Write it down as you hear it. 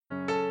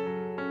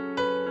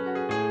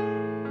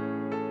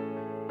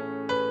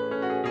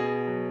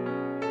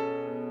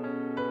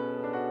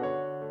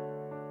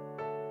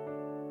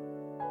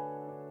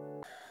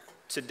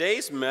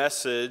Today's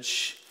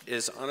message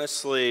is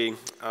honestly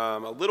a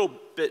little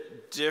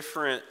bit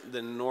different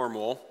than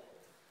normal.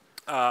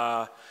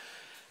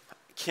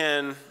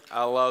 Ken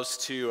loves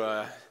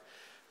to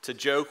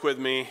joke with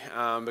me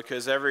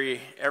because every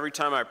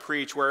time I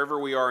preach, wherever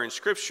we are in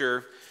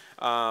Scripture,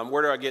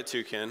 where do I get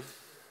to, Ken?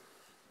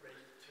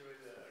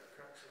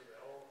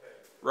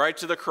 Right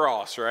to the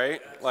cross,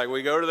 right? Like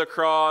we go to the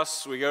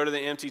cross, we go to the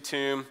empty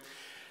tomb.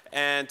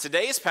 And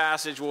today's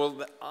passage,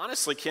 well,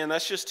 honestly, Ken,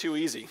 that's just too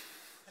easy.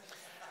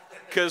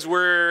 Because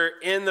we're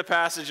in the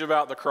passage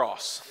about the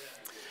cross.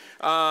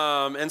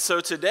 And so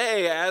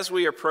today, as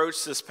we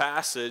approach this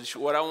passage,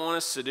 what I want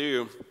us to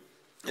do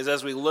is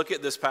as we look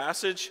at this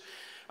passage,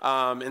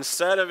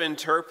 instead of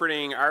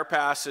interpreting our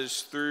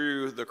passage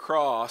through the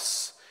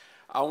cross,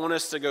 I want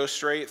us to go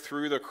straight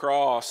through the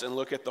cross and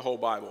look at the whole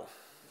Bible.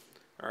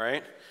 All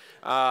right?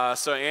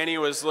 So Annie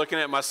was looking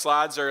at my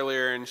slides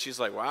earlier, and she's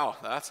like, "Wow,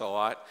 that's a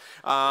lot."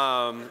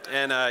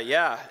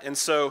 And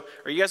so,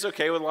 are you guys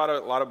okay with a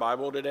lot of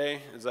Bible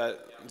today? Is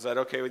that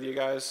okay with you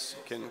guys?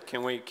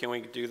 Can we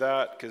do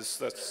that? Because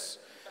that's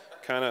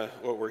kind of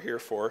what we're here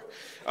for.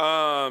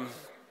 But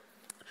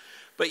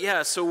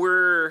yeah, so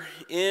we're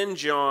in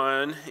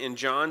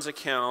John's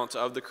account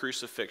of the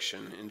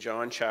crucifixion in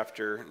John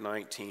chapter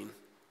 19,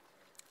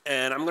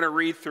 and I'm going to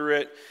read through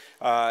it,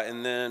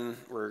 and then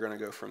we're going to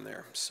go from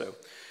there. So.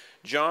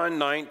 John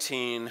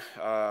 19,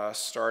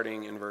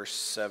 starting in verse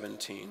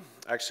 17.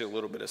 Actually, a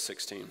little bit of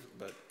 16.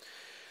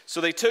 So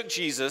they took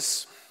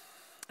Jesus,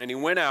 and he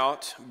went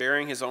out,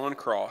 bearing his own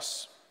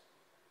cross,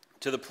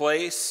 to the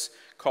place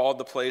called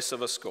the place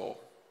of a skull,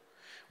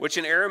 which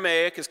in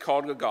Aramaic is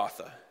called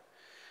Golgotha.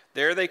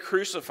 There they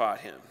crucified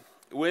him,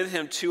 with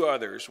him two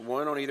others,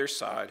 one on either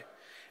side,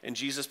 and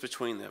Jesus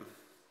between them.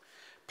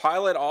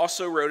 Pilate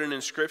also wrote an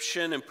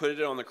inscription and put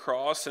it on the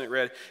cross, and it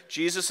read,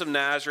 "Jesus of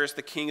Nazareth,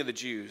 the King of the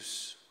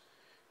Jews."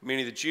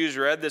 Many of the Jews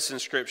read this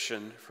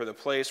inscription, for the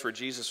place where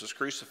Jesus was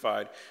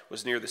crucified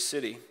was near the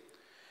city.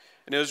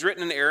 And it was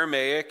written in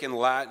Aramaic, in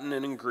Latin,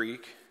 and in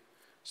Greek.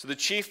 So the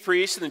chief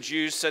priests and the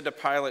Jews said to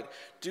Pilate,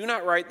 "Do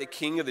not write the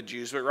King of the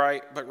Jews, but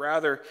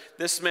rather,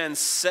 this man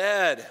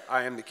said,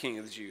 'I am the King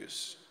of the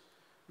Jews.'"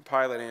 And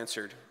Pilate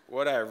answered,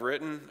 "What I have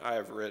written, I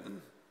have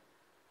written."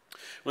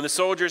 When the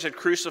soldiers had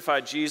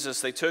crucified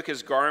Jesus, they took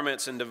his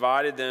garments and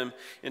divided them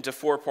into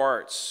 4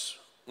 parts,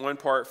 1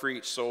 part for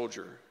each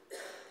soldier.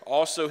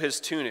 Also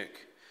his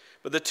tunic.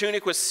 But the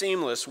tunic was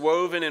seamless,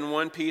 woven in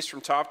one piece from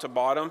top to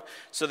bottom.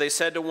 So they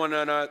said to one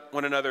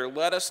another,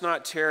 "Let us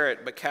not tear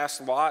it, but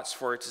cast lots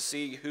for it to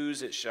see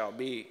whose it shall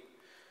be."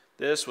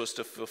 This was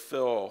to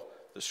fulfill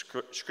the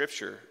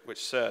scripture,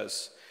 which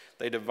says,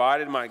 "They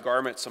divided my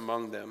garments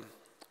among them,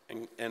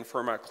 and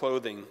for my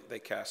clothing they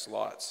cast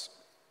lots."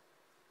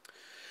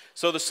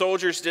 So the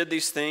soldiers did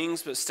these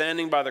things, but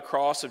standing by the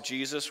cross of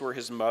Jesus were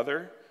his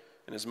mother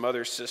and his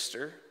mother's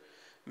sister,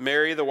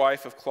 Mary, the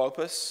wife of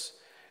Clopas,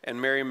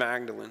 and Mary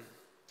Magdalene.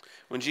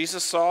 When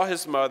Jesus saw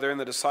his mother and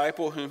the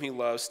disciple whom he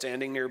loved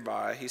standing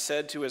nearby, he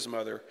said to his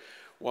mother,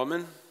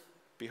 "Woman,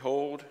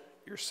 behold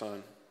your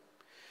son."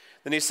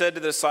 Then he said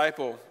to the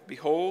disciple,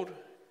 "Behold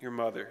your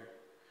mother."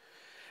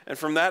 And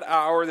from that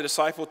hour the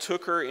disciple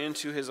took her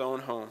into his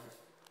own home.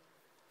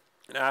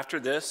 And after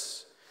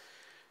this,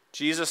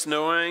 Jesus,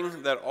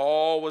 knowing that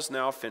all was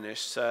now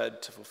finished,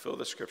 said to fulfill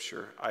the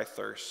scripture, "I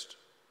thirst."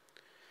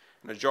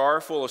 And a jar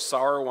full of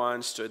sour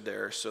wine stood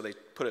there, so they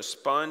put a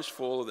sponge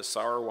full of the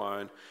sour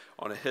wine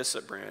on a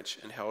hyssop branch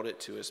and held it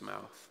to his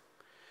mouth.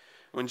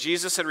 When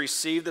Jesus had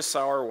received the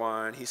sour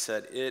wine, he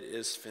said, "It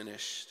is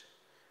finished."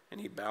 And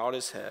he bowed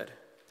his head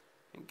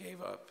and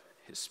gave up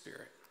his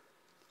spirit.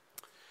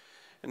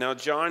 And now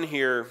John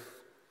here,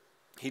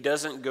 he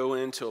doesn't go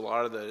into a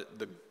lot of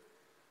the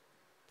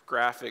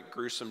graphic,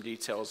 gruesome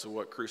details of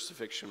what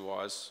crucifixion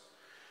was.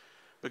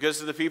 Because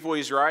to the people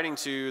he's writing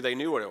to, they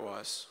knew what it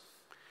was.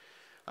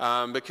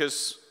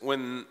 Because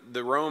when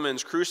the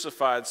Romans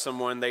crucified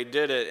someone, they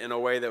did it in a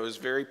way that was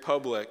very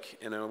public,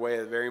 in a way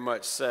that very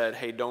much said,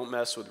 "Hey, don't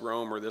mess with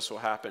Rome or this will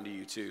happen to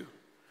you too."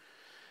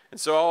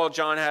 And so all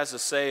John has to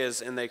say is,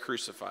 "And they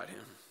crucified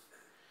him."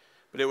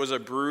 But it was a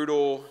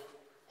brutal,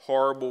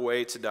 horrible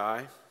way to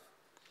die.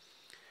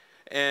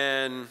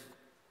 And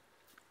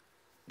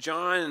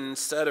John,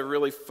 instead of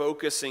really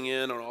focusing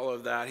in on all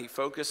of that, he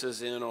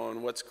focuses in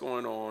on what's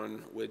going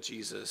on with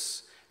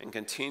Jesus and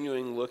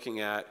continuing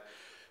looking at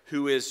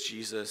who is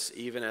Jesus,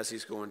 even as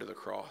he's going to the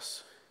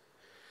cross.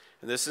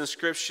 And this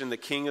inscription, "the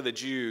King of the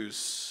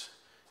Jews,"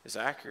 is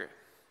accurate.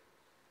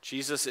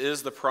 Jesus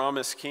is the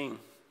promised king.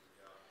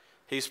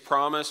 He's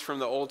promised from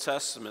the Old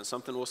Testament,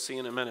 something we'll see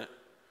in a minute.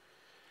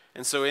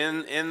 And so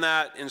in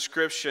that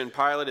inscription,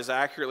 Pilate is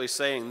accurately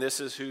saying, this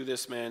is who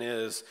this man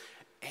is,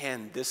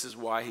 and this is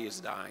why he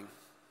is dying.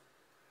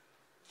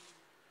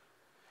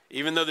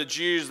 Even though the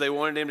Jews, they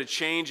wanted him to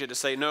change it, to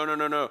say,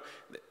 no.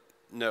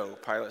 No,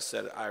 Pilate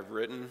said, "I've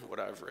written what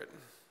I've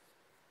written."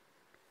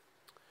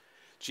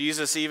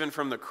 Jesus, even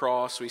from the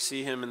cross, we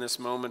see him in this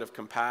moment of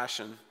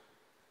compassion.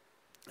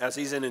 As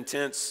he's in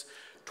intense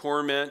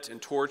torment and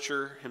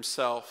torture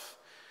himself,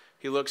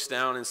 he looks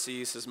down and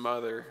sees his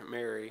mother,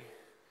 Mary,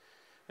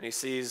 And he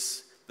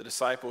sees the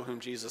disciple whom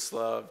Jesus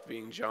loved,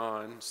 being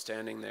John,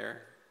 standing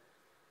there.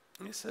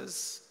 And he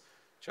says,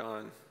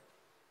 John,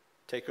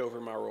 take over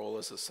my role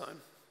as a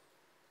son.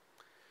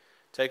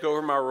 Take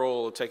over my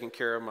role of taking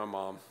care of my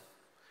mom.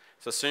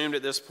 It's assumed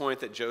at this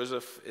point that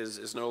Joseph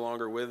is no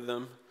longer with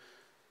them.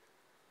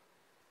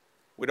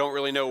 We don't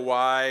really know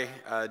why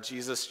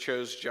Jesus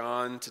chose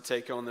John to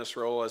take on this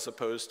role as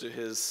opposed to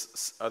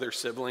his other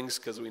siblings,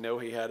 because we know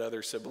he had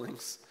other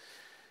siblings.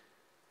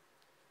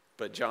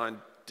 But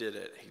John did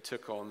it. He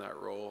took on that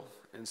role.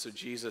 And so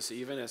Jesus,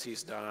 even as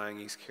he's dying,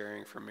 he's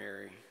caring for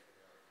Mary.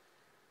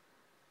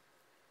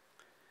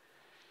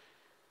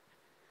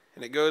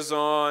 And it goes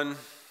on,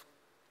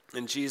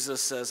 and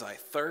Jesus says, I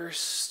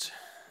thirst.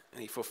 And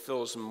he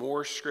fulfills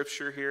more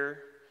scripture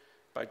here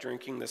by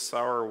drinking the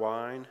sour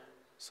wine,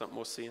 something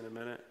we'll see in a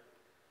minute.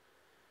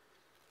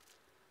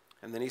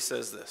 And then he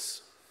says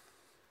this,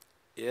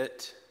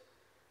 it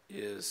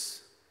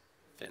is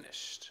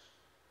finished.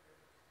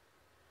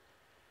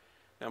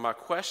 Now, my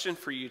question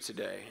for you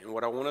today, and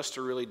what I want us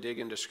to really dig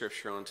into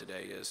scripture on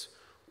today is,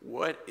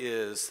 what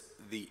is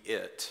the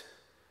it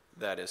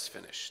that is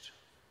finished?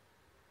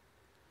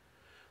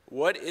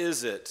 What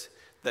is it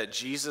that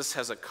Jesus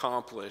has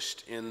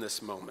accomplished in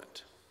this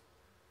moment?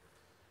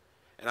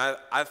 And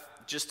I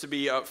just to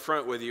be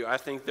upfront with you, I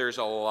think there's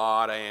a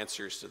lot of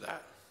answers to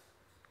that.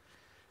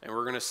 And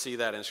we're going to see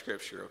that in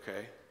Scripture,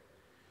 okay?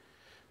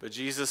 But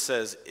Jesus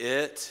says,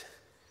 it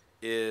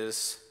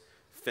is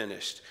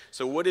finished.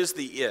 So what is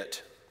the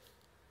it?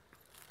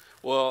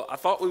 Well, I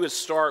thought we would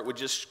start with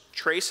just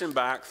tracing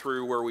back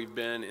through where we've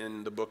been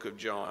in the book of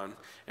John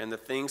and the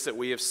things that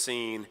we have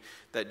seen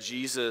that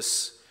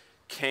Jesus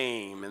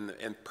came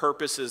and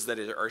purposes that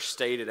are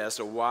stated as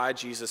to why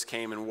Jesus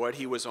came and what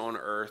he was on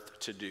earth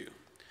to do.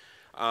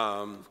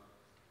 And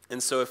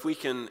so if we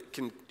can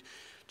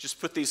just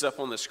put these up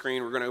on the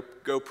screen, we're going to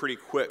go pretty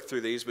quick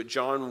through these, but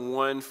John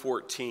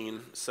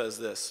 1:14 says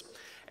this,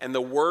 and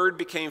the Word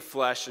became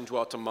flesh and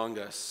dwelt among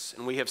us,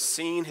 and we have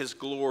seen his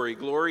glory.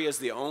 Glory as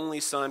the only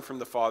Son from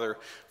the Father,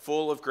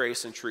 full of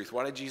grace and truth.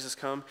 Why did Jesus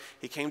come?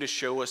 He came to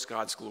show us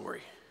God's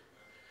glory.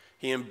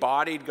 He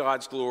embodied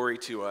God's glory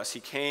to us. He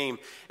came,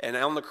 and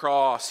on the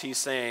cross, he's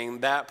saying,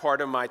 that part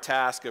of my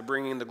task of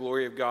bringing the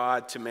glory of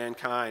God to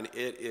mankind,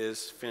 it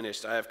is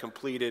finished. I have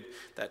completed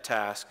that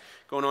task.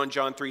 Going on,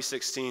 John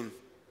 3:16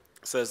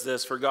 says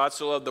this, for God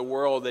so loved the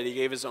world that he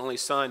gave his only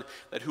Son,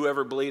 that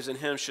whoever believes in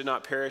him should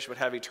not perish but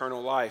have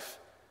eternal life.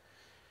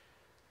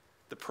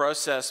 The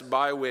process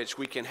by which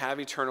we can have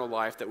eternal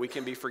life, that we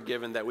can be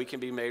forgiven, that we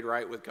can be made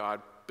right with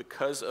God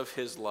because of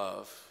his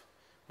love.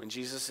 When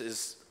Jesus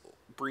is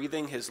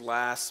breathing his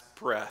last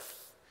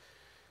breath,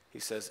 he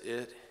says,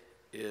 it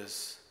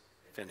is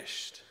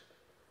finished.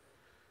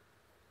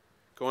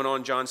 Going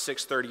on, John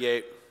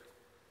 6:38,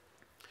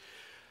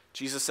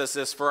 Jesus says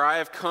this, for I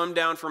have come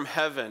down from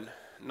heaven,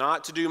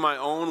 not to do my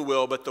own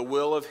will, but the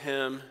will of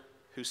him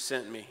who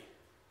sent me.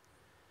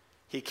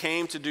 He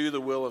came to do the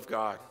will of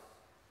God.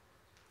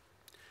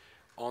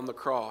 On the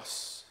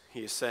cross,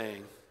 he is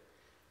saying,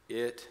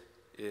 it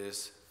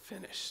is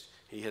finished.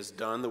 He has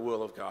done the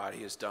will of God.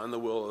 He has done the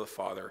will of the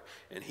Father,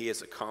 and he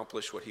has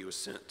accomplished what he was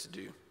sent to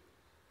do.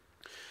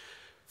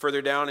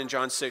 Further down in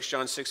John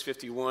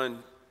 6:51,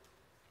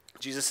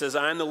 Jesus says,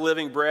 I am the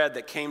living bread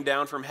that came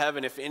down from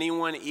heaven. If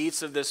anyone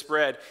eats of this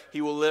bread, he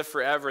will live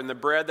forever. And the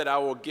bread that I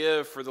will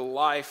give for the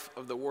life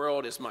of the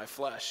world is my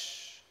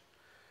flesh.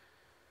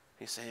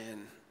 He's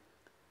saying,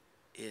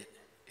 it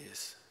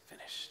is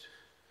finished.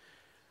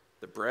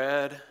 The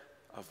bread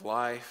of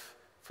life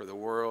for the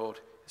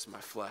world is my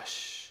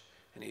flesh.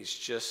 And he's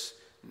just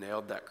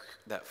nailed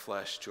that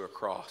flesh to a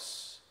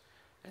cross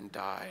and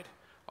died,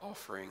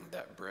 offering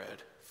that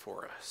bread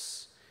for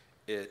us.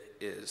 It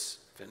is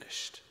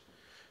finished.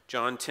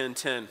 John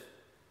 10:10.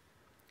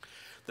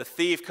 The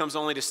thief comes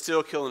only to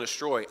steal, kill, and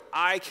destroy.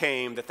 I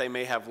came that they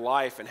may have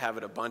life and have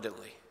it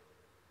abundantly.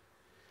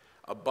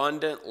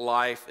 Abundant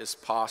life is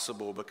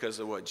possible because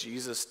of what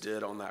Jesus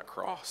did on that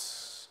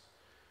cross.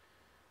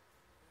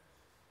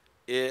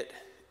 It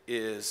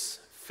is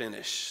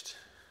finished.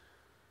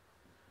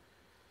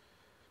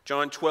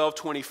 John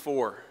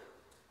 12:24.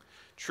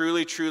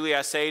 Truly, truly,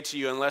 I say to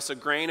you, unless a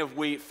grain of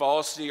wheat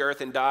falls to the earth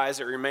and dies,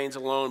 it remains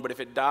alone. But if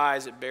it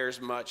dies, it bears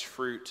much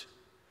fruit.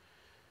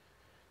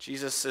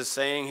 Jesus is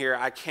saying here,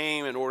 I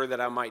came in order that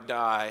I might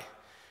die.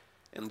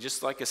 And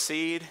just like a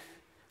seed,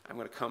 I'm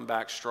going to come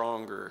back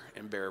stronger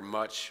and bear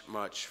much,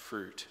 much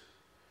fruit.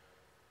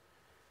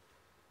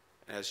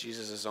 As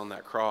Jesus is on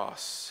that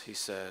cross, he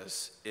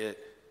says, it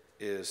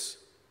is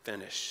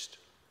finished.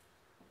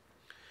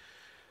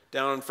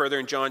 Down further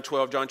in John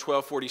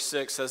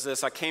 12:46 says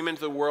this, I came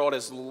into the world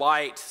as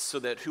light so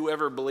that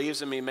whoever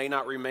believes in me may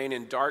not remain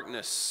in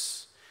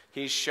darkness.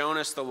 He's shown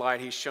us the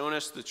light. He's shown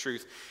us the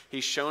truth.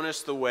 He's shown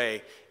us the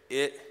way.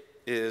 It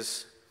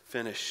is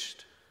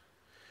finished.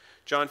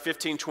 John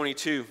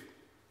 15:22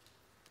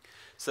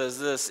 says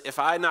this, if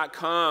I had not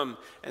come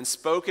and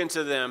spoken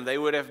to them, they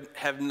would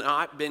have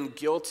not been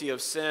guilty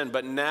of sin,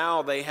 but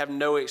now they have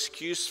no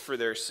excuse for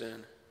their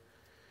sin.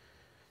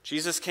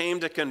 Jesus came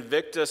to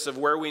convict us of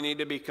where we need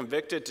to be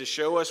convicted, to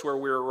show us where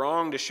we're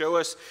wrong, to show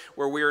us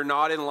where we are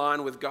not in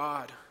line with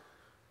God.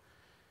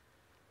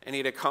 And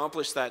he'd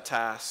accomplished that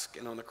task.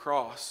 And on the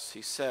cross,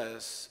 he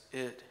says,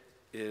 it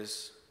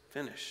is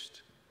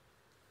finished.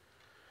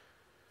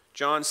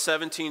 John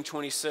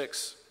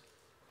 17:26.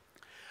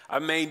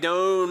 I've made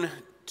known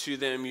to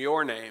them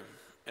your name,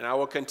 and I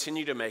will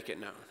continue to make it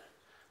known,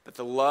 that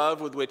the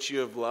love with which you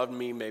have loved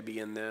me may be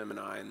in them and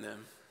I in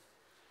them.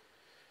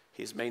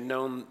 He's made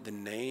known the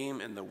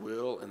name and the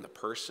will and the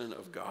person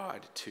of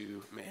God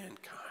to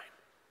mankind.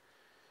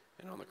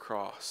 And on the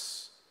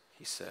cross,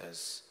 he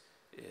says,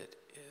 it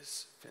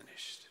is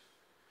finished.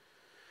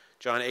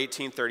 John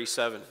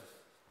 18:37.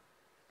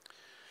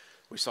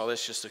 We saw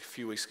this just a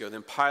few weeks ago.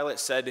 Then Pilate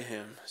said to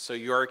him, so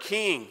you are a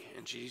king?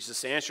 And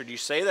Jesus answered, you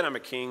say that I'm a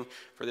king.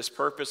 For this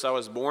purpose I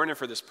was born, and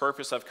for this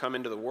purpose I've come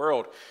into the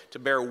world, to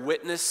bear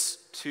witness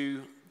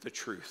to the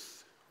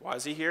truth. Why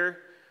is he here?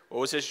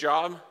 What was his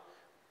job?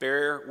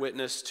 Bear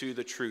witness to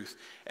the truth.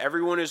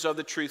 Everyone who's of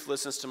the truth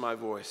listens to my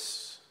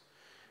voice.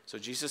 So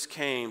Jesus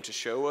came to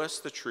show us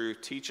the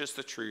truth, teach us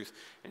the truth,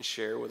 and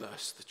share with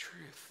us the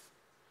truth.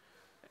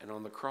 And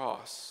on the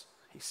cross,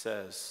 he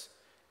says,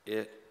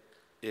 it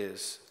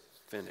is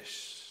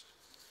finished.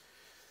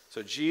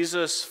 So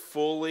Jesus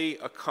fully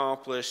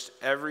accomplished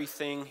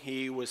everything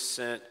he was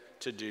sent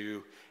to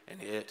do, and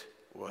it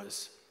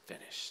was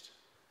finished.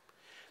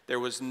 There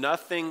was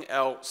nothing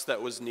else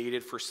that was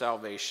needed for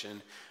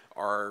salvation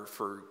or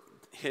for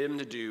him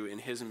to do in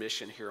his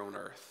mission here on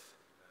earth.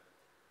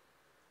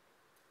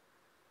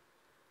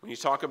 When you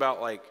talk about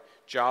like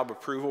job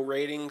approval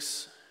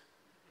ratings,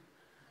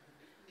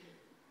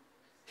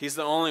 he's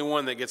the only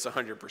one that gets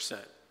 100%,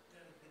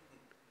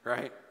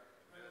 right?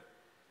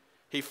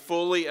 He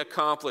fully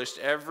accomplished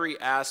every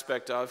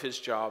aspect of his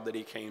job that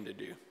he came to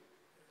do.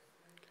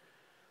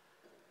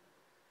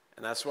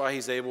 And that's why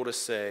he's able to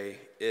say,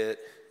 it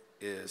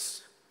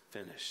is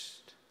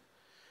finished.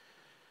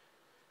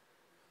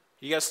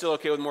 You guys still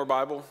okay with more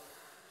Bible?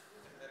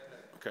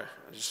 Okay,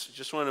 I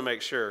just wanted to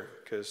make sure,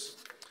 because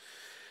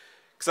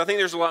I think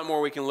there's a lot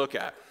more we can look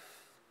at.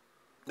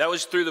 That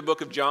was through the book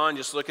of John,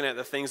 just looking at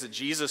the things that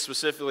Jesus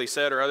specifically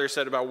said or others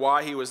said about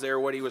why he was there,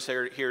 what he was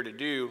here to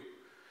do.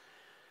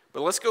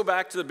 But let's go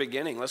back to the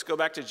beginning. Let's go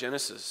back to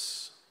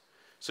Genesis.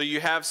 So you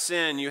have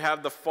sin, you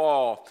have the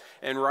fall,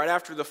 and right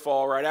after the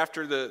fall, right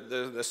after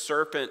the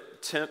serpent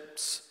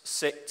tempts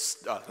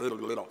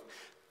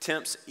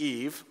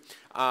Eve,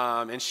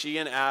 and she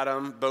and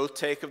Adam both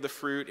take of the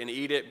fruit and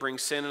eat it, bring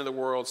sin into the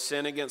world,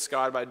 sin against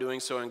God by doing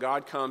so, and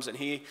God comes and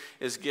he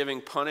is giving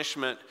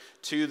punishment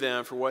to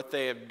them for what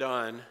they have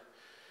done.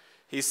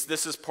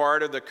 This is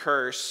part of the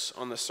curse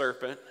on the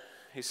serpent.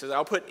 He says,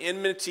 I'll put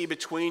enmity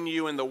between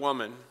you and the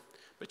woman,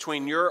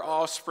 between your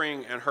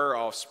offspring and her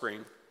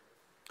offspring.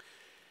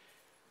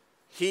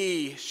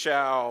 He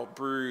shall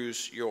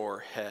bruise your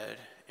head,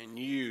 and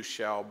you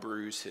shall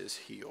bruise his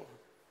heel.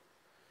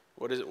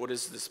 What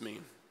does this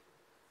mean?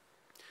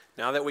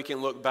 Now that we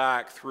can look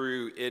back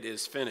through it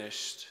is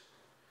finished,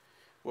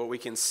 what we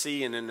can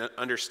see and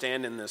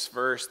understand in this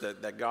verse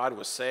that God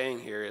was saying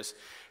here is,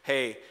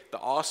 hey, the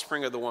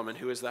offspring of the woman,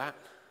 who is that?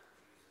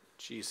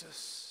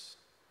 Jesus.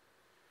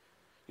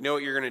 You know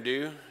what you're going to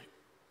do?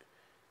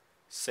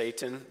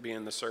 Satan,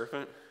 being the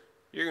serpent,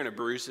 you're going to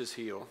bruise his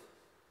heel.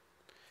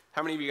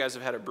 How many of you guys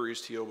have had a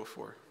bruised heel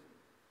before?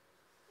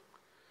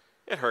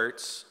 It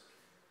hurts,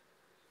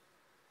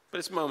 but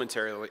it's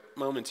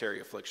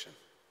momentary affliction.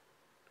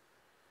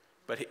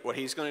 But what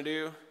he's going to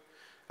do,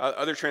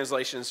 other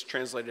translations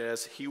translate it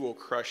as, he will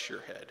crush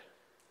your head.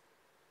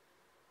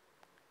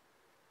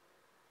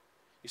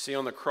 You see,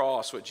 on the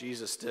cross, what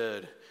Jesus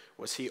did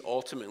was he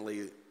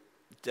ultimately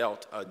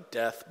dealt a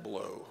death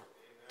blow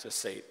to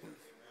Satan.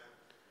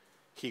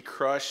 He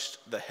crushed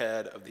the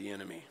head of the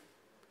enemy.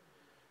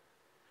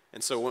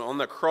 And so on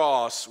the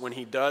cross, when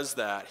he does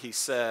that, he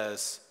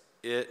says,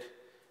 it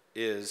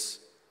is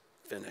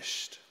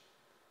finished.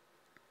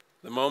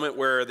 The moment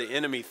where the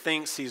enemy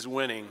thinks he's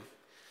winning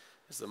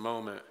is the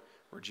moment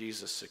where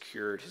Jesus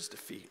secured his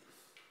defeat.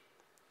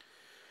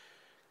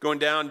 Going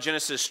down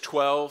Genesis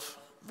 12,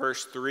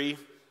 verse 3,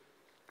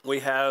 we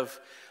have,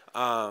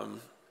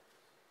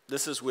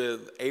 this is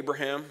with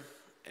Abraham,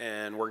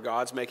 and where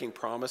God's making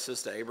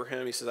promises to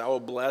Abraham. He says, I will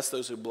bless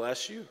those who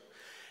bless you,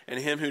 and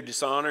him who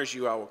dishonors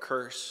you I will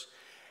curse.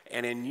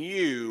 And in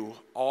you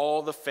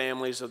all the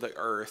families of the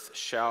earth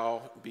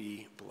shall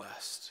be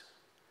blessed.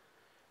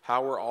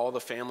 How were all the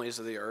families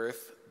of the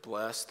earth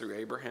blessed? Through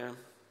Abraham,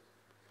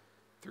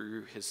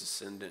 through his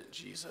descendant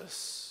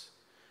Jesus,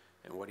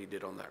 and what he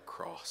did on that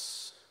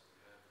cross.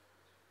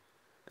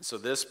 And so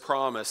this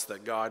promise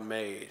that God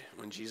made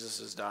when Jesus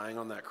is dying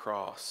on that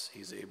cross,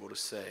 he's able to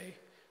say,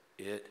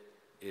 it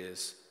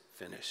is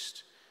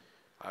finished.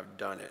 I've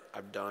done it.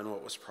 I've done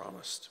what was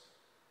promised.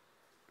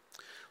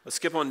 Let's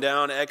skip on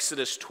down,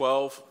 Exodus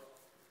 12,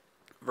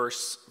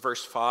 verse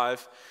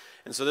 5.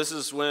 And so this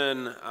is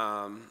when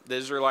the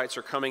Israelites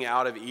are coming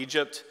out of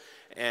Egypt,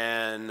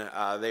 and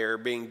they are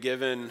being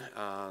given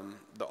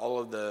all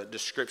of the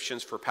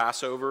descriptions for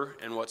Passover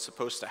and what's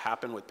supposed to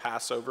happen with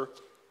Passover.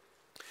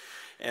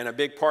 And a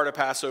big part of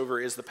Passover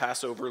is the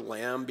Passover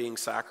lamb being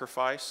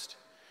sacrificed.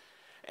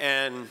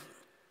 And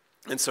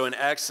so in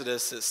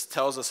Exodus, it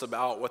tells us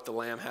about what the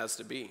lamb has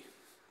to be.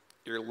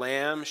 Your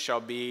lamb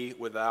shall be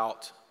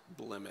without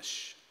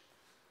blemish.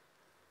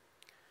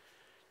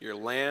 Your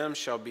lamb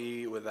shall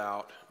be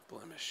without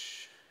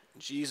blemish.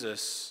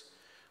 Jesus,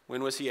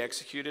 when was he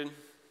executed?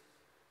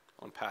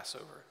 On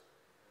Passover.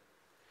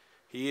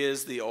 He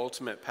is the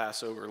ultimate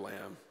Passover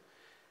lamb.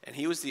 And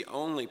he was the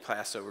only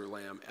Passover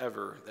lamb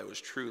ever that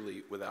was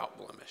truly without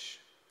blemish.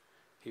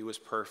 He was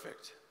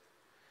perfect.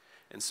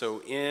 And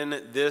so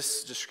in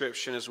this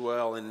description as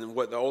well, and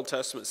what the Old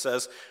Testament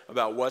says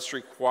about what's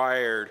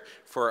required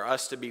for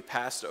us to be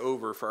passed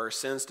over, for our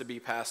sins to be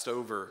passed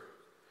over,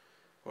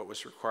 what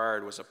was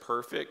required was a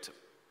perfect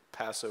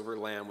Passover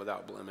lamb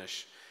without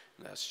blemish,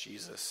 and that's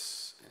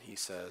Jesus. And he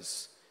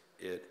says,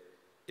 it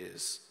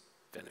is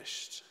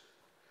finished.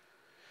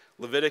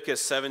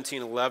 Leviticus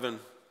 17:11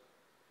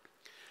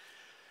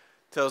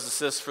 tells us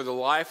this, for the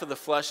life of the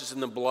flesh is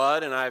in the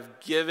blood, and I've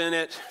given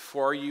it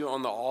for you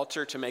on the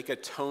altar to make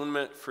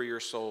atonement for your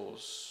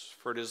souls.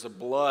 For it is the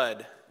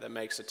blood that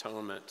makes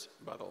atonement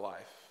by the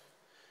life.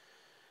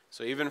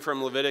 So even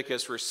from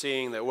Leviticus, we're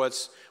seeing that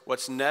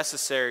what's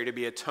necessary to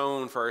be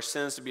atoned, for our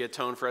sins to be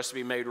atoned, for us to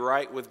be made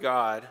right with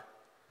God,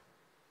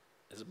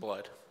 is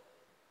blood,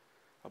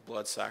 a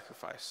blood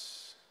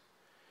sacrifice.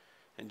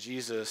 And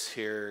Jesus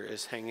here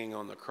is hanging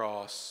on the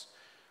cross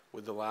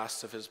with the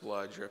last of his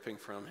blood dripping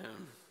from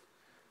him,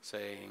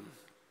 saying,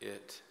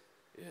 it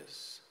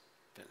is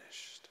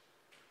finished.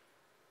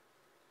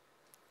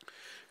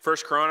 1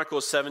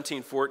 Chronicles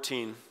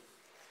 17:14,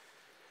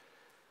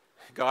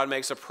 God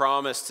makes a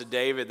promise to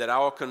David that I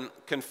will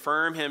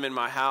confirm him in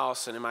my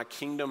house and in my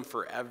kingdom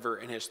forever,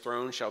 and his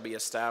throne shall be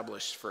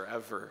established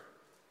forever.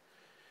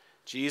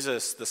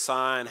 Jesus, the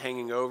sign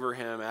hanging over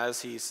him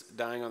as he's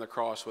dying on the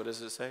cross, what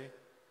does it say?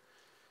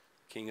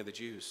 King of the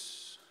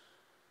Jews.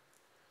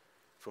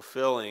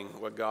 Fulfilling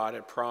what God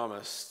had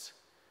promised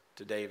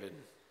to David,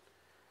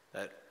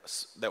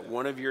 that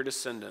one of your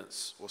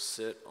descendants will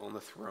sit on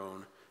the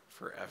throne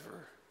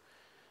forever.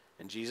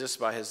 And Jesus,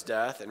 by his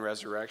death and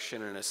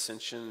resurrection and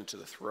ascension to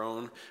the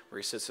throne where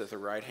he sits at the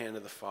right hand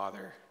of the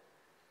Father,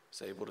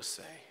 is able to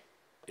say,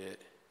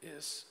 it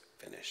is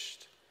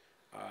finished.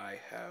 I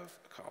have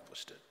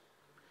accomplished it.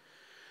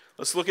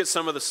 Let's look at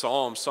some of the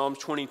Psalms. Psalm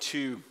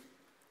 22,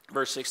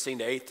 verse 16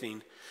 to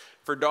 18.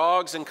 For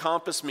dogs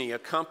encompass me, a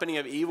company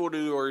of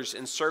evildoers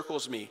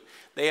encircles me.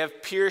 They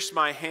have pierced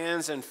my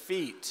hands and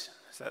feet.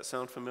 Does that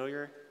sound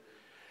familiar?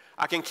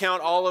 I can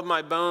count all of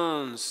my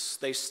bones.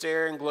 They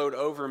stare and gloat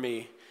over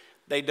me.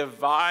 They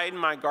divide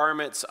my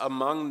garments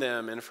among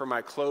them, and for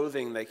my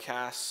clothing they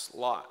cast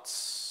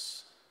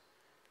lots.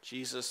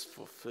 Jesus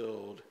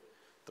fulfilled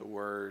the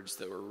words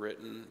that were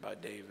written by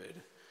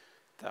David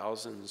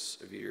thousands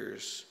of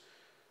years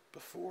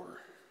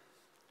before.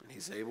 And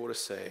he's able to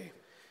say,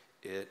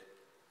 it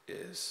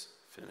is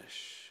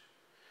finished.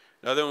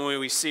 Another one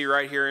we see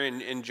right here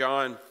in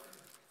John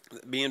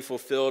being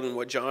fulfilled, and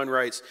what John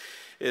writes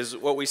is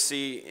what we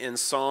see in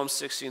Psalm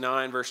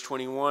 69, verse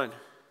 21.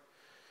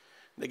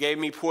 They gave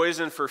me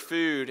poison for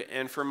food,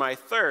 and for my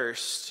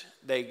thirst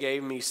they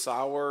gave me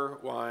sour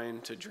wine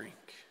to drink.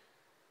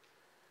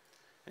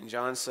 And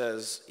John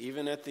says,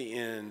 even at the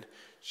end,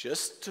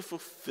 just to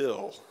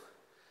fulfill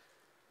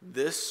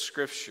this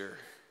scripture,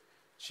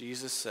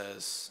 Jesus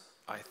says,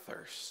 I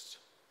thirst.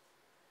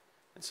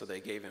 And so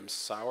they gave him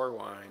sour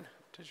wine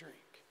to drink.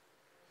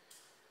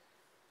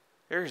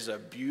 There's a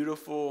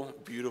beautiful,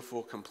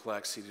 beautiful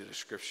complexity to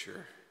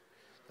Scripture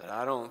that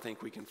I don't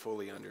think we can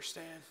fully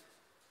understand.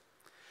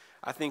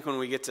 I think when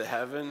we get to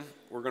heaven,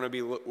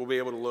 we'll be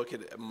able to look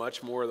at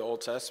much more of the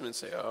Old Testament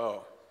and say,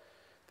 oh,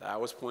 that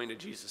was pointing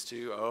to Jesus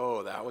too.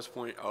 Oh, that was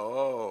pointing,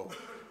 oh.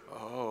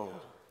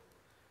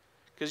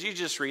 Because you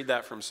just read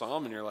that from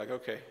Psalm and you're like,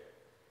 okay.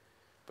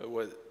 But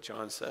what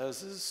John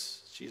says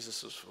is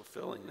Jesus is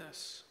fulfilling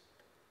this.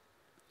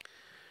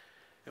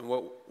 And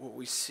what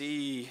we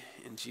see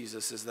in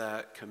Jesus is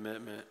that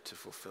commitment to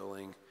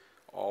fulfilling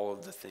all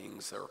of the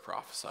things that were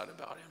prophesied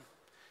about him.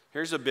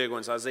 Here's a big one.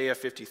 It's Isaiah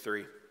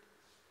 53. It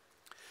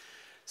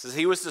says,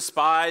 he was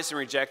despised and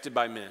rejected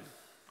by men,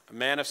 a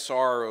man of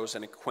sorrows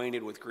and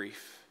acquainted with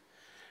grief.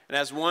 And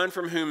as one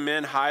from whom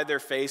men hide their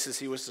faces,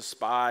 he was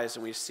despised,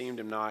 and we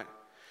esteemed him not.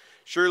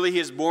 Surely he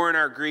has borne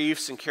our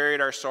griefs and carried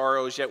our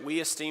sorrows, yet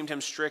we esteemed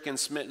him stricken,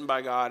 smitten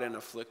by God, and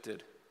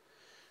afflicted.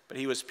 But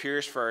he was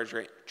pierced for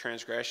our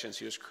transgressions.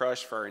 He was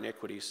crushed for our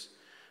iniquities.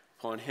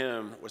 Upon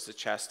him was the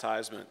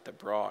chastisement that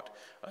brought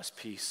us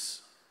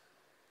peace.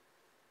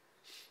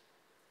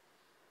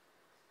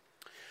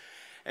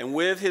 And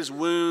with his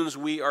wounds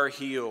we are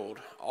healed.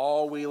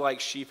 All we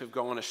like sheep have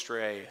gone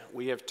astray.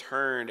 We have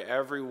turned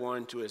every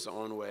one to his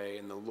own way,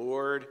 and the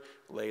Lord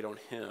laid on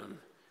him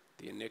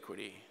the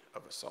iniquity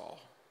of us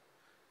all.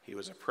 He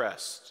was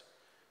oppressed.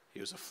 He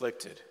was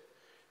afflicted,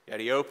 Yet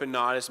he opened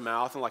not his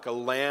mouth, and like a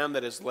lamb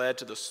that is led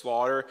to the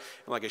slaughter,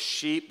 and like a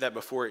sheep that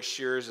before its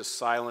shears is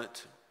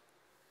silent,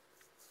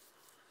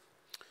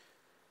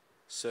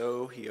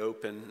 so he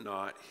opened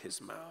not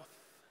his mouth.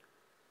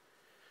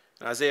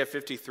 And Isaiah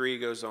 53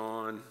 goes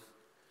on.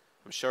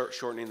 I'm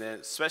shortening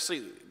that,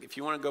 especially if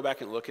you want to go back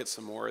and look at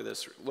some more of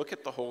this. Look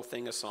at the whole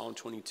thing of Psalm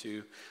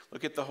 22.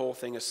 Look at the whole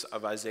thing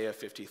of Isaiah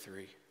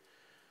 53.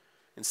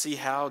 And see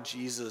how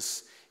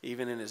Jesus,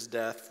 even in his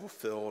death,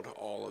 fulfilled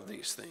all of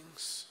these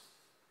things.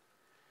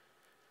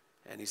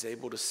 And he's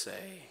able to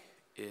say,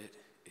 it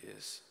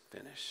is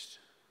finished.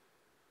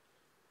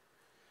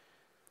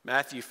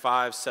 Matthew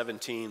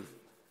 5:17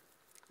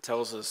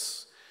 tells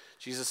us,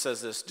 Jesus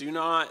says this, do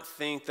not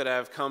think that I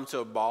have come to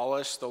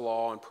abolish the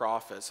law and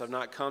prophets. I've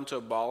not come to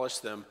abolish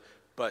them,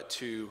 but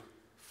to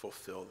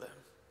fulfill them.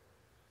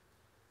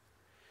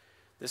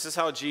 This is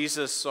how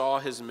Jesus saw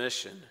his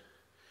mission.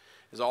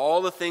 Is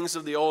all the things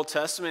of the Old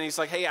Testament. He's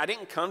like, hey, I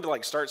didn't come to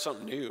start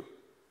something new.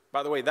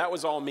 By the way, that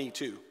was all me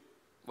too.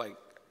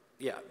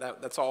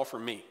 That's all for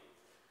me.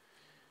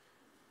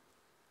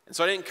 And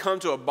so I didn't come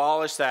to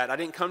abolish that. I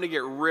didn't come to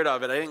get rid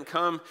of it. I didn't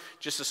come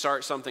just to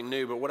start something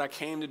new. But what I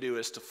came to do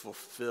is to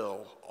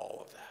fulfill all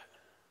of that.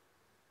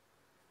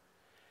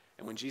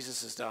 And when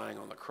Jesus is dying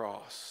on the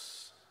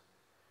cross,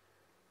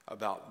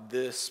 about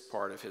this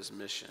part of his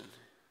mission,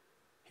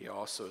 he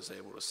also is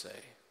able to say,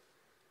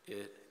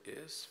 it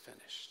is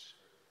finished.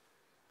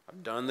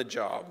 I've done the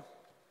job.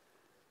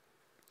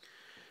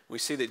 We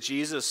see that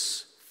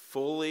Jesus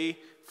fully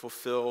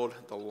fulfilled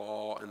the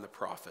law and the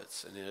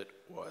prophets, and it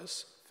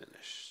was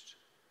finished.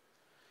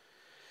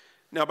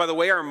 Now, by the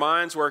way our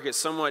minds work, it's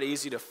somewhat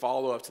easy to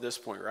follow up to this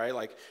point, right?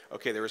 Like,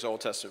 okay, there was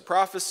Old Testament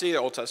prophecy, the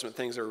Old Testament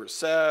things that were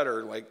said,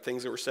 or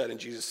things that were said in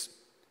Jesus'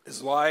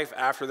 life.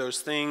 After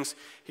those things,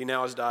 he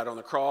now has died on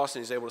the cross,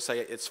 and he's able to say,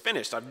 it's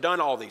finished. I've done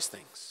all these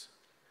things.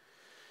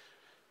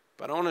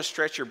 But I want to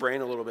stretch your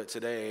brain a little bit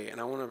today, and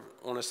I want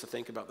us to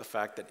think about the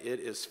fact that it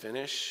is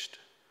finished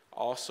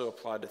also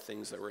applied to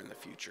things that were in the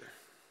future.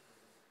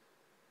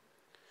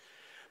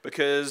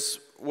 Because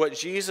what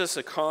Jesus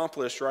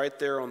accomplished right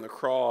there on the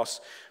cross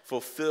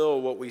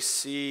fulfill what we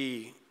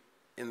see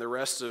in the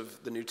rest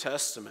of the New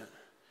Testament.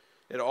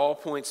 It all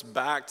points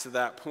back to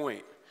that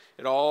point.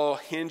 It all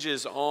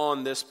hinges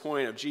on this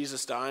point of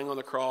Jesus dying on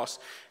the cross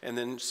and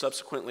then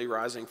subsequently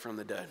rising from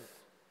the dead.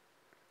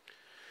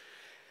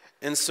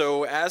 And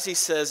so as he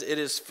says, it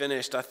is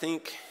finished, I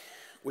think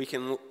we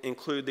can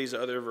include these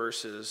other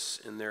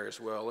verses in there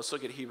as well. Let's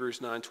look at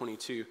Hebrews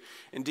 9:22.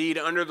 Indeed,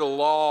 under the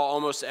law,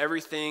 almost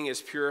everything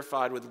is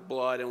purified with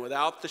blood, and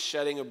without the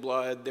shedding of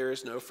blood, there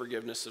is no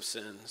forgiveness of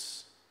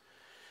sins.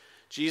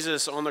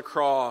 Jesus on the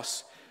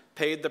cross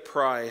paid the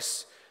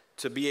price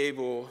to be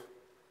able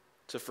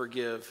to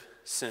forgive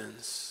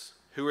sins.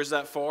 Who was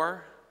that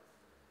for?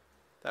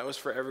 That was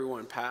for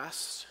everyone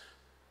past,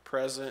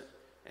 present,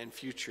 and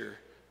future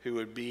who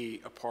would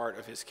be a part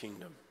of his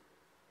kingdom.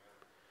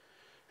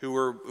 Who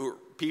were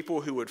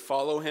people who would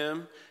follow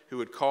him, who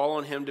would call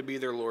on him to be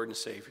their Lord and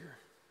Savior.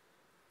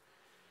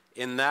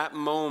 In that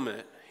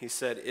moment, he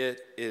said, it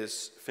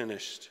is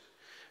finished.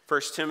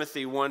 1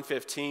 Timothy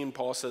 1:15,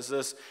 Paul says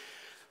this,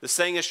 the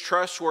saying is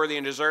trustworthy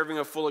and deserving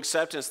of full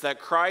acceptance, that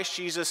Christ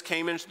Jesus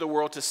came into the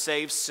world to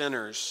save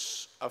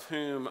sinners, of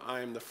whom I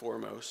am the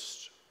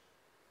foremost.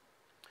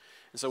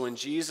 And so when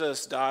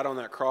Jesus died on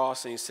that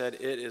cross and he said,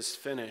 it is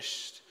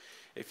finished,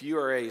 if you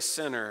are a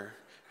sinner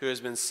who has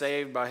been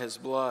saved by his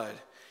blood,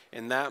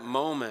 in that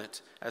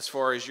moment, as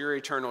far as your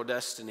eternal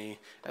destiny,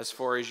 as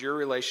far as your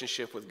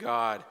relationship with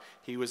God,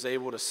 he was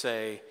able to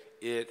say,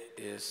 it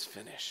is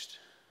finished.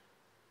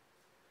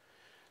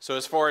 So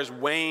as far as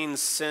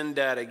Wayne's sin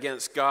debt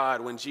against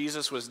God, when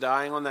Jesus was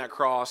dying on that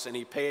cross and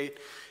he paid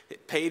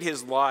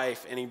his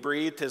life and he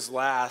breathed his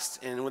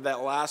last, and with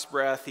that last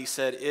breath, he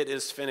said, it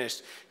is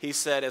finished. He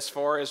said, as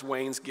far as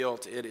Wayne's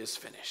guilt, it is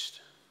finished.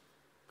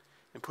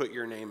 And put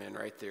your name in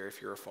right there if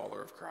you're a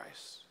follower of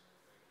Christ.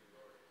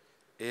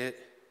 It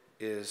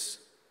is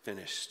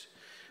finished.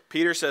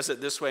 Peter says it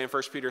this way in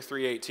 1 Peter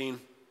 3:18.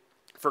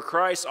 For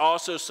Christ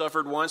also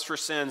suffered once for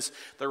sins,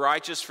 the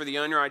righteous for the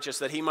unrighteous,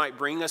 that he might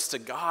bring us to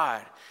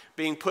God,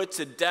 being put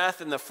to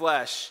death in the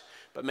flesh,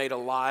 but made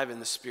alive in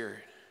the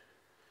spirit.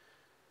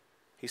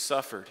 He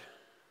suffered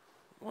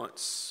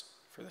once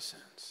for the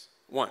sins.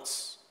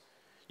 Once.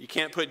 You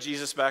can't put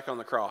Jesus back on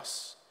the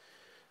cross.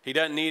 He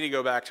doesn't need to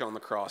go back on the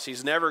cross.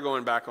 He's never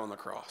going back on the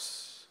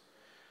cross.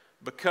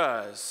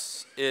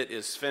 Because it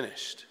is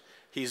finished.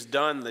 He's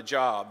done the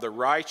job. The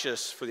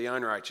righteous for the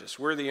unrighteous.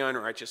 We're the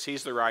unrighteous.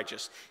 He's the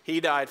righteous. He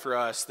died for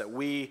us that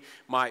we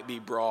might be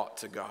brought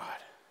to God.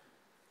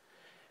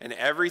 And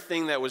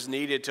everything that was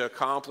needed to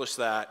accomplish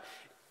that,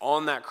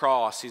 on that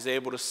cross, he's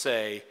able to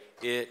say,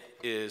 it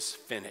is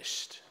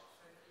finished.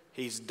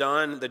 He's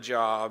done the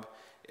job.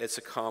 It's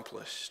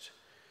accomplished.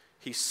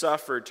 He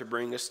suffered to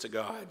bring us to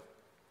God.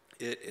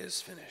 It is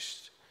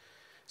finished.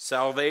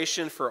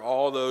 Salvation for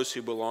all those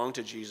who belong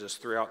to Jesus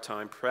throughout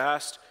time,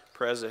 past,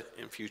 present,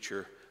 and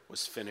future,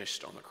 was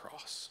finished on the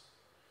cross.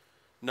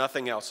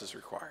 Nothing else is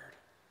required.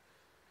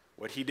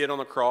 What he did on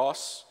the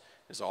cross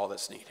is all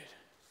that's needed.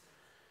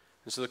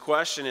 And so the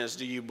question is,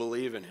 do you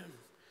believe in him?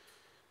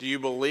 Do you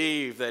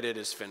believe that it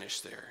is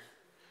finished there?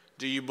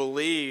 Do you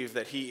believe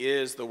that he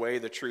is the way,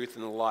 the truth,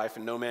 and the life,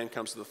 and no man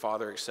comes to the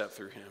Father except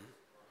through him?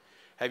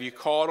 Have you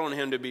called on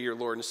him to be your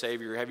Lord and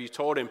Savior? Have you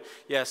told him,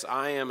 yes,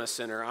 I am a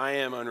sinner, I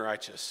am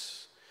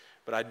unrighteous,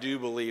 but I do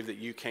believe that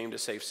you came to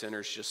save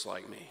sinners just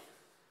like me?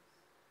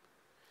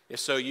 If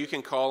so, you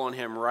can call on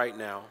him right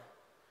now,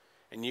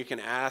 and you can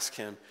ask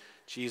him,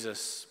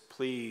 Jesus,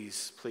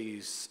 please,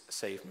 please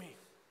save me.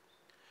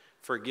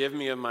 Forgive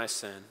me of my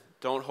sin.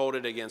 Don't hold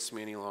it against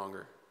me any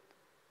longer.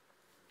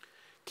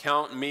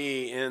 Count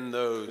me in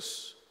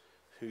those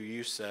who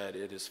you said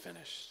it is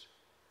finished.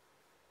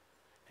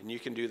 And you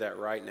can do that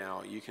right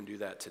now. You can do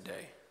that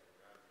today.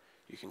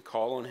 You can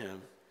call on him,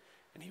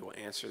 and he will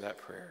answer that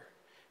prayer.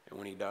 And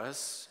when he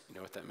does, you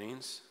know what that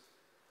means?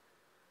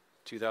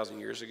 2,000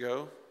 years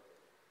ago,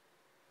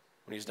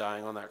 when he's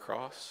dying on that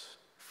cross,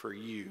 for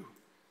you,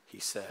 he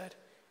said,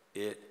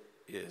 it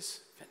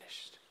is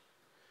finished.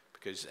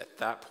 Because at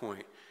that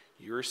point,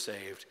 you're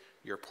saved,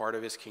 you're part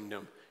of his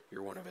kingdom,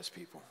 you're one of his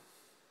people.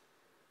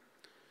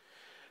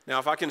 Now,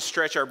 if I can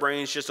stretch our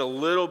brains just a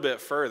little bit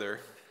further,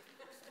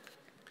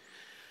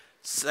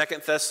 2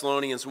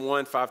 Thessalonians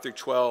 1, 5 through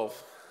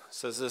 12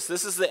 says this: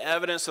 this is the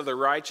evidence of the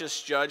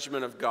righteous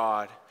judgment of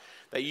God,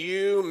 that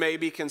you may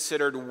be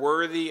considered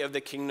worthy of the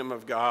kingdom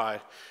of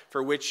God,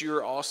 for which you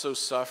are also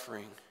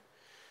suffering.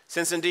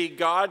 Since indeed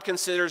God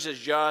considers it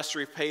just to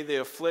repay the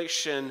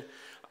affliction,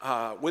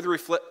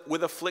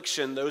 with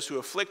affliction those who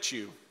afflict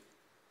you,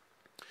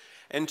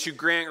 and to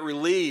grant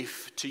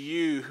relief to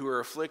you who are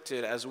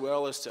afflicted as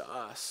well as to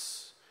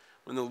us,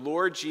 when the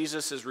Lord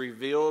Jesus is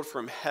revealed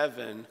from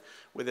heaven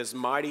with his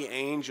mighty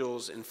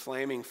angels in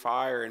flaming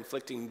fire,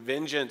 inflicting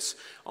vengeance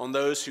on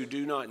those who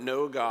do not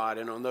know God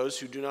and on those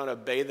who do not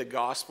obey the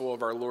gospel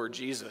of our Lord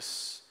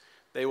Jesus.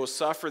 They will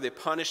suffer the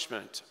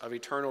punishment of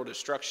eternal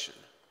destruction.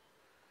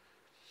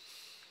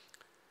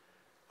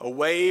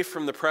 Away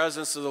from the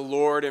presence of the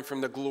Lord and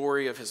from the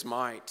glory of his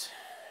might.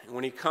 And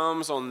when he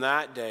comes on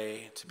that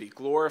day to be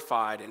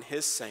glorified in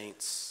his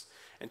saints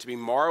and to be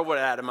marveled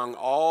at among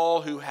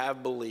all who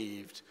have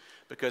believed,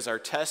 because our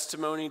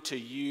testimony to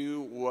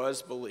you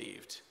was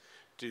believed.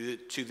 To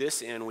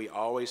this end, we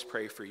always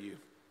pray for you,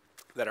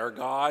 that our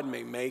God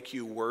may make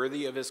you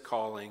worthy of his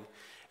calling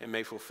and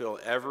may fulfill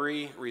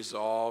every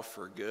resolve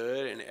for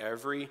good and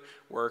every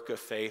work of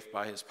faith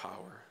by his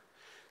power,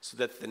 so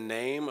that the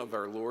name of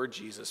our Lord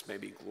Jesus may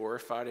be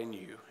glorified in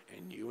you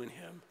and you in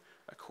him,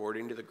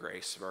 according to the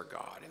grace of our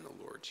God and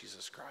the Lord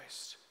Jesus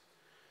Christ.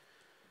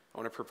 I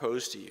want to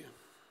propose to you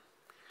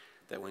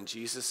that when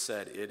Jesus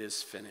said, it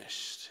is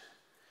finished,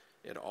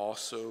 it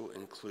also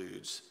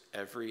includes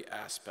every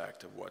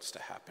aspect of what's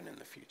to happen in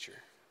the future.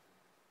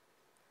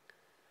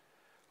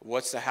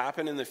 What's to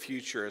happen in the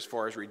future as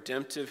far as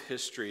redemptive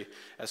history,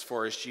 as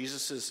far as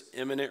Jesus'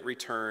 imminent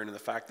return and the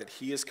fact that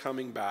he is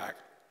coming back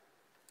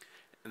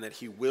and that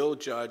he will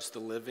judge the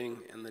living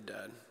and the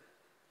dead.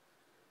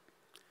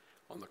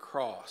 On the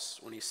cross,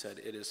 when he said,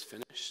 it is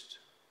finished,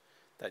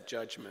 that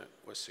judgment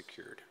was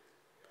secured.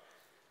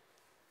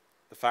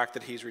 The fact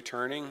that he's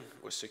returning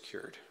was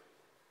secured.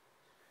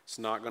 It's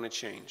not going to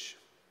change.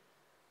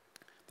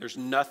 There's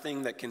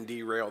nothing that can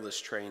derail this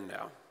train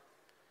now.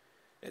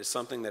 It is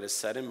something that is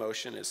set in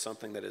motion. It's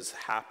something that has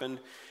happened.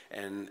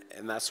 And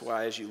that's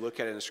why as you look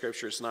at it in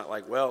Scripture, it's not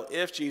like, well,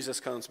 if Jesus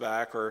comes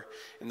back, or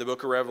in the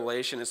book of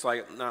Revelation, it's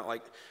like not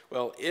like,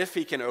 well, if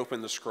he can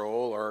open the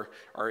scroll, or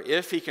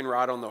if he can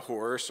ride on the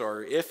horse,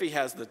 or if he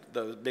has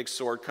the big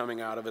sword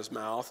coming out of his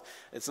mouth.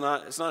 It's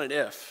not an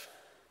if,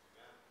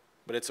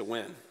 but it's a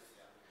when.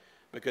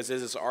 Because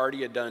it is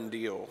already a done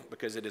deal,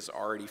 because it is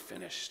already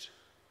finished.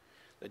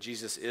 That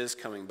Jesus is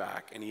coming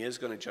back, and he is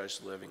going to judge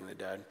the living and the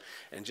dead.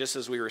 And just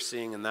as we were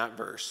seeing in that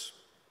verse,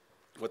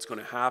 what's going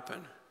to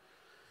happen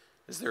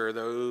is there are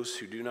those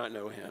who do not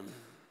know him,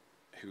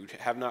 who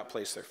have not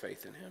placed their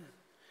faith in him,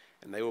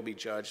 and they will be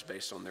judged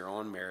based on their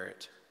own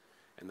merit,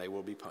 and they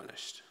will be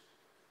punished.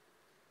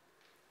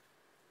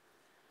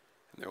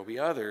 And there will be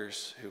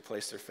others who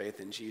place their faith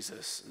in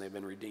Jesus, and they've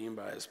been redeemed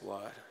by his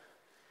blood,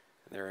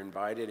 and they're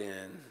invited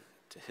in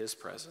to his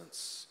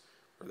presence,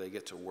 where they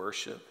get to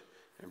worship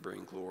and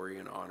bring glory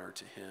and honor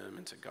to him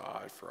and to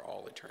God for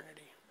all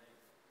eternity.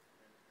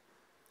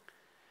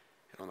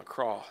 And on the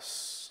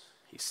cross,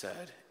 he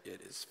said,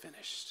 it is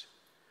finished,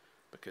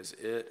 because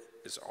it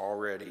is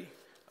already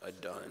a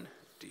done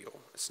deal.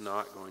 It's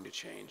not going to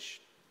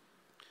change.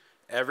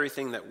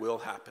 Everything that will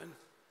happen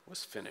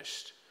was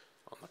finished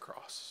on the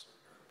cross.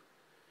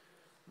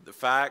 The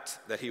fact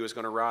that he was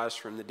going to rise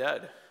from the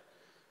dead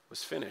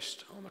was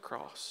finished on the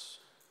cross.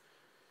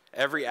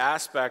 Every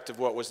aspect of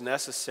what was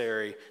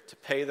necessary to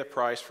pay the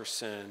price for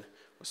sin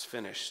was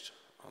finished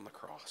on the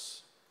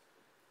cross.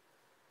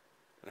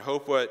 And I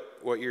hope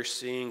what you're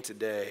seeing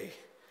today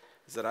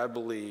is that I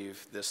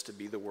believe this to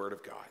be the Word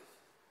of God.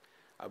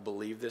 I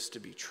believe this to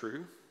be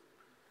true.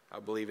 I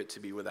believe it to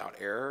be without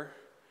error.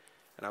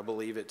 And I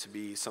believe it to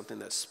be something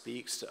that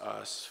speaks to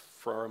us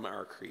from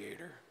our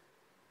Creator.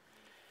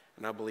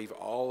 And I believe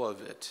all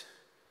of it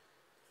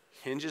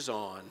hinges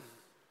on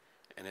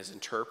and is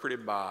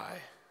interpreted by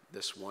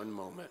this one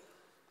moment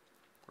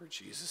where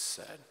Jesus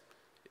said,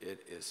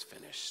 "It is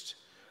finished,"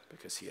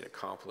 because he had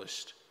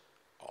accomplished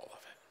all of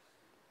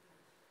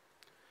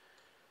it.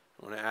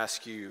 I want to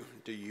ask you,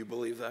 do you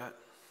believe that?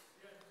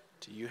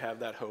 Do you have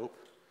that hope?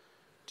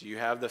 Do you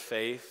have the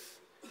faith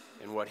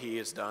in what he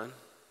has done?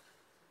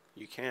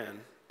 You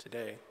can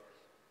today.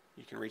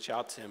 You can reach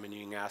out to him and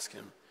you can ask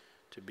him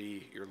to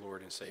be your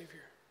Lord and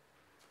Savior.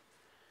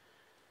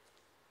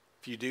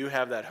 If you do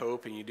have that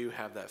hope and you do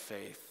have that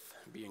faith,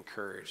 be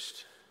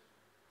encouraged.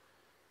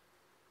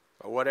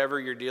 But whatever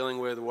you're dealing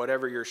with,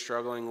 whatever you're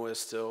struggling with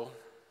still,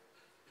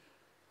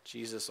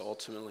 Jesus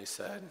ultimately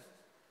said,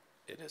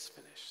 "It is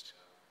finished."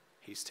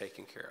 He's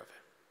taken care of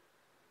it.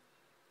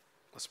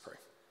 Let's pray.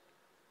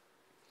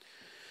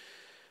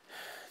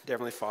 Dear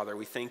Heavenly Father,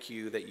 we thank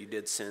you that you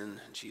did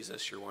send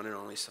Jesus, your one and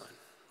only Son.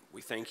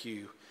 We thank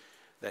you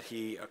that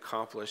he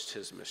accomplished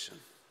his mission.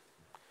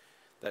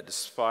 That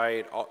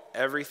despite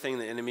everything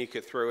the enemy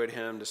could throw at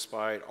him,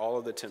 despite all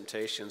of the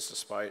temptations,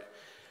 despite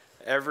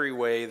every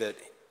way that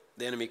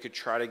the enemy could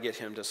try to get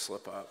him to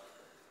slip up,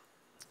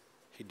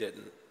 he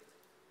didn't.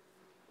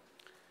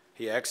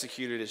 He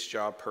executed his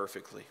job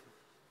perfectly.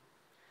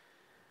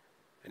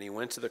 And he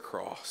went to the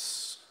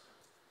cross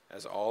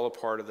as all a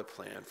part of the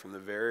plan from the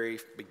very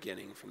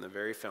beginning, from the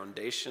very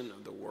foundation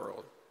of the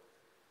world,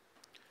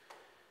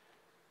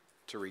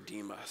 to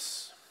redeem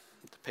us,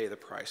 to pay the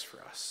price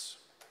for us.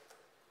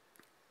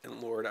 And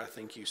Lord, I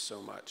thank you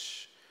so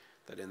much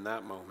that in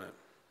that moment,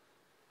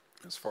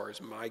 as far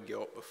as my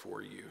guilt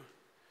before you,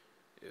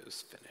 it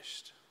was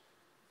finished.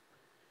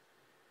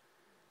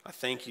 I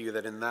thank you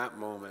that in that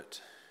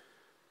moment,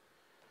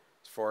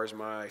 as far as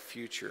my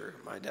future,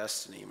 my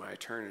destiny, my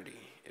eternity,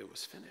 it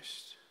was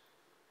finished.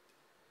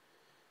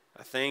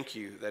 I thank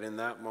you that in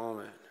that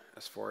moment,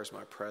 as far as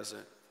my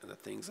present and the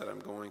things that I'm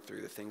going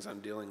through, the things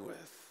I'm dealing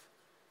with,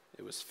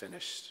 it was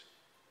finished.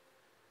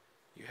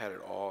 You had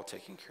it all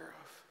taken care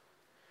of.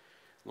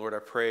 Lord, I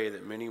pray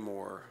that many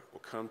more will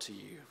come to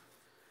you.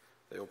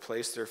 They will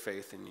place their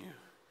faith in you,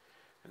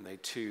 and they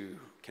too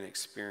can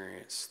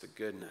experience the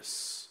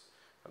goodness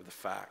of the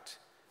fact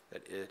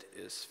that it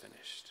is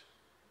finished.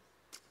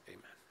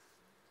 Amen.